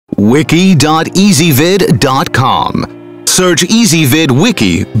wiki.ezvid.com. Search EZVID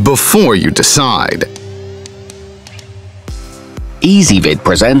Wiki before you decide. EZVID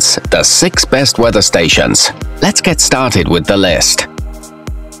presents the 6 best weather stations. Let's get started with the list.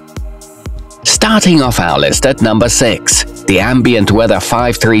 Starting off our list at number 6, the Ambient Weather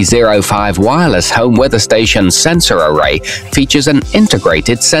 5305 wireless home weather station sensor array features an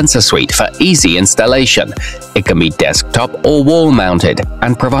integrated sensor suite for easy installation. It can be desktop or wall-mounted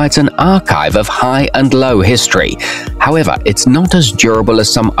and provides an archive of high and low history. However, it's not as durable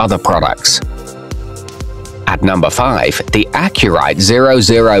as some other products. At number 5, the Accurite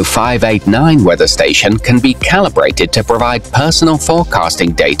 00589 weather station can be calibrated to provide personal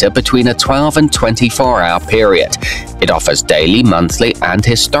forecasting data between a 12 and 24-hour period. It offers daily, monthly, and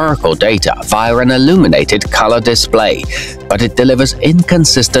historical data via an illuminated color display, but it delivers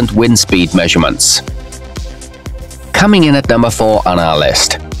inconsistent wind speed measurements. Coming in at number 4 on our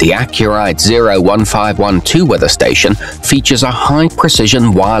list, the Accurite 01512 weather station features a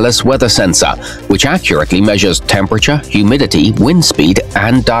high-precision wireless weather sensor, which accurately measures temperature, humidity, wind speed,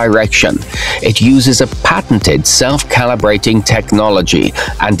 and direction. It uses a patented self-calibrating technology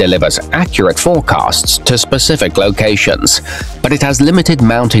and delivers accurate forecasts to specific locations, but it has limited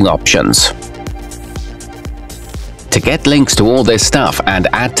mounting options. To get links to all this stuff and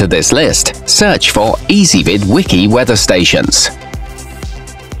add to this list, search for EZVID Wiki weather stations.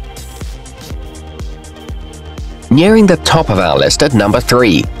 Nearing the top of our list at number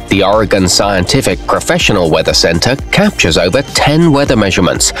 3, the Oregon Scientific Professional Weather Center captures over 10 weather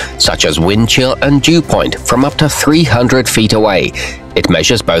measurements, such as wind chill and dew point, from up to 300 feet away. It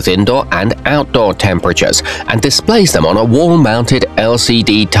measures both indoor and outdoor temperatures and displays them on a wall-mounted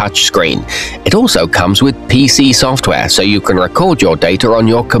LCD touchscreen. It also comes with PC software, so you can record your data on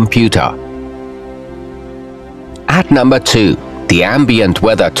your computer. At number 2, the Ambient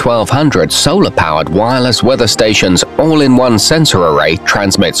Weather 1200 solar-powered wireless weather station's all-in-one sensor array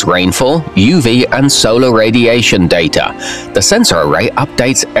transmits rainfall, UV, and solar radiation data. The sensor array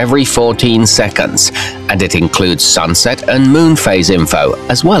updates every 14 seconds, and it includes sunset and moon phase info,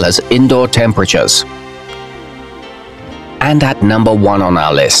 as well as indoor temperatures. And at number 1 on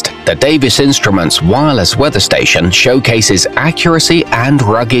our list, the Davis Instruments wireless weather station showcases accuracy and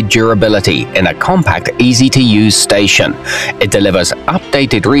rugged durability in a compact, easy-to-use station. It delivers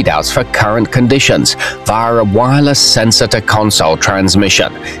updated readouts for current conditions via a wireless sensor-to-console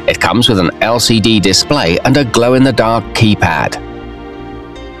transmission. It comes with an LCD display and a glow-in-the-dark keypad.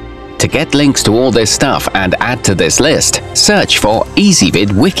 To get links to all this stuff and add to this list, search for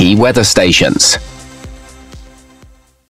EZVID Wiki weather stations.